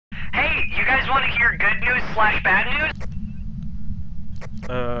guys want to hear good news / bad news?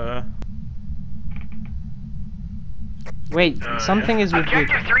 Wait, something is with you.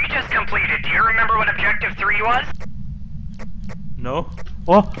 Objective 3 just completed. Do you remember what Objective 3 was? No.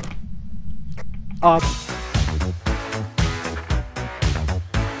 What?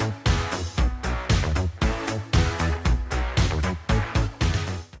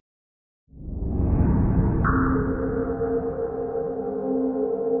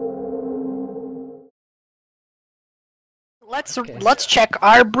 Let's check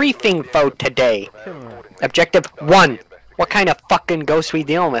our briefing for today. Objective 1. What kind of fucking ghost we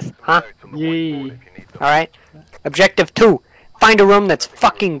dealing with, huh? Yee. Alright. Objective 2. Find a room that's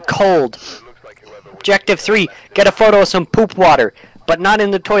fucking cold. Objective 3. Get a photo of some poop water. But not in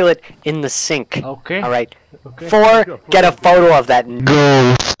the toilet, in the sink. Okay. Alright. Okay. 4. Get a photo of that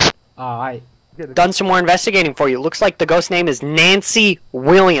ghost. Alright. Done some more investigating for you. Looks like the ghost name is Nancy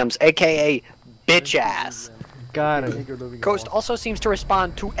Williams, aka bitch ass. Got it. Ghost also seems to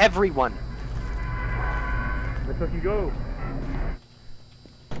respond to everyone. Let's fucking go.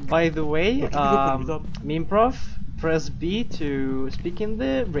 By the way, Mimprov, press B to speak in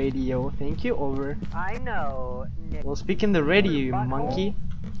the radio. Thank you, over. I know, Nick. Well, speak in the radio, you monkey.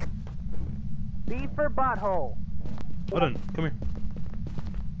 B for butthole. Hold on, come here.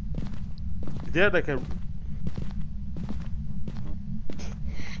 Is there like a...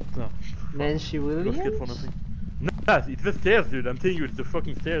 No. Nancy Let's get one, I Williams? think. No, it's the stairs, dude. I'm telling you, it's the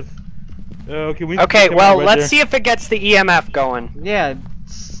fucking stairs. Okay, we Okay, come well, right let's there. see if it gets the EMF going. Yeah,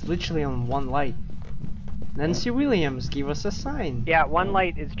 it's literally on one light. Nancy Williams, give us a sign. Yeah, one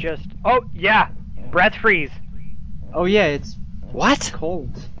light is just... Oh, yeah! Breath freeze. Oh yeah, it's What?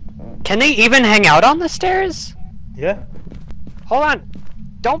 cold. Can they even hang out on the stairs? Yeah? Hold on.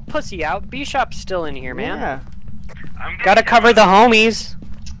 Don't pussy out. B-Shop's still in here, man. Yeah. Gotta cover the homies.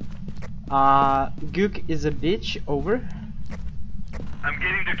 Gook is a bitch, over. I'm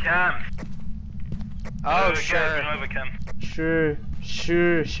getting to cam. Oh, Guys, we sure. don't have a cam.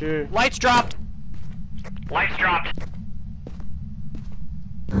 Sure. Lights dropped. Lights dropped.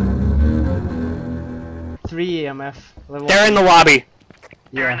 3 EMF. Level They're in the lobby.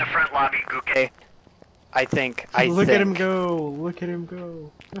 They're in the front lobby, Gookie. Okay. I think. Look at him go. Look at him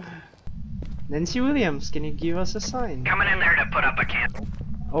go. Nancy Williams, can you give us a sign? Coming in there to put up a cam.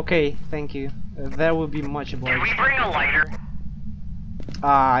 Okay, thank you. That would be much Can we obliged. bring a lighter?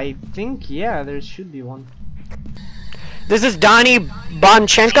 I think, yeah, there should be one. This is Donnie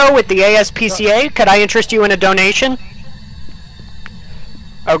Bonchenko with the ASPCA. Could I interest you in a donation?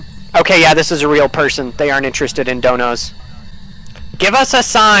 Oh, okay, yeah, this is a real person. They aren't interested in donos. Give us a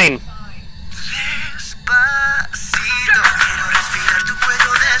sign.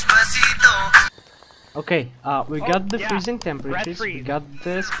 Okay, we got the yeah. freezing temperatures, we freeze. got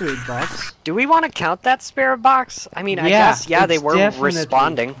the spirit box. Do we want to count that spirit box? I mean, I Yeah, guess, yeah, they it's were definitely-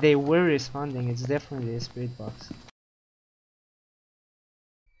 responding. They were responding, it's definitely a spirit box.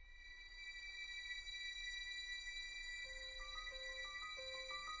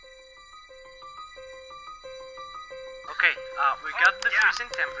 Okay, we got the freezing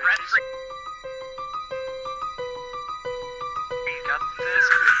temperatures. We got the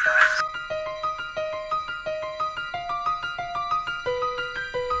spirit box.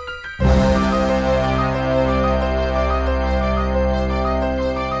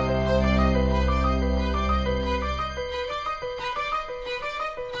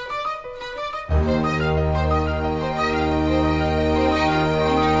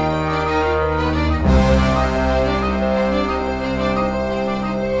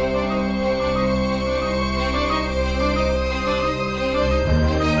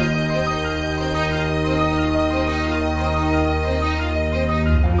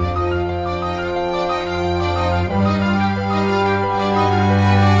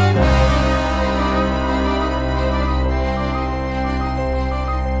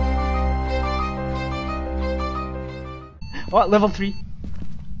 Oh, level 3.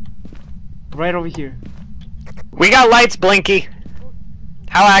 Right over here. We got lights, Blinky.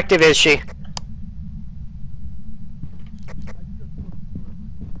 How active is she?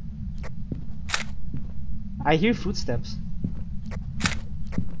 I hear footsteps.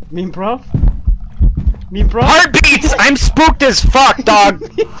 Mimprov? Mimprov? Heartbeats! I'm spooked as fuck, dog.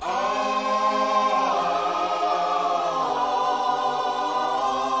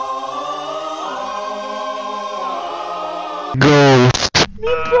 Ghost.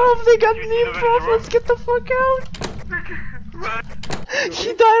 Mimprov, they got Mimprov, let's get the fuck out!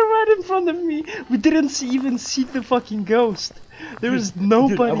 He died right in front of me! We didn't even see the fucking ghost! There was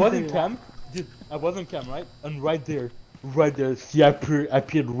nobody Dude, I wasn't there. cam. Dude, I wasn't cam, right? And right there. Right there. She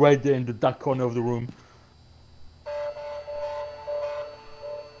appeared right there in the dark corner of the room.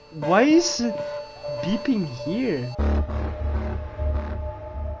 Why is it beeping here?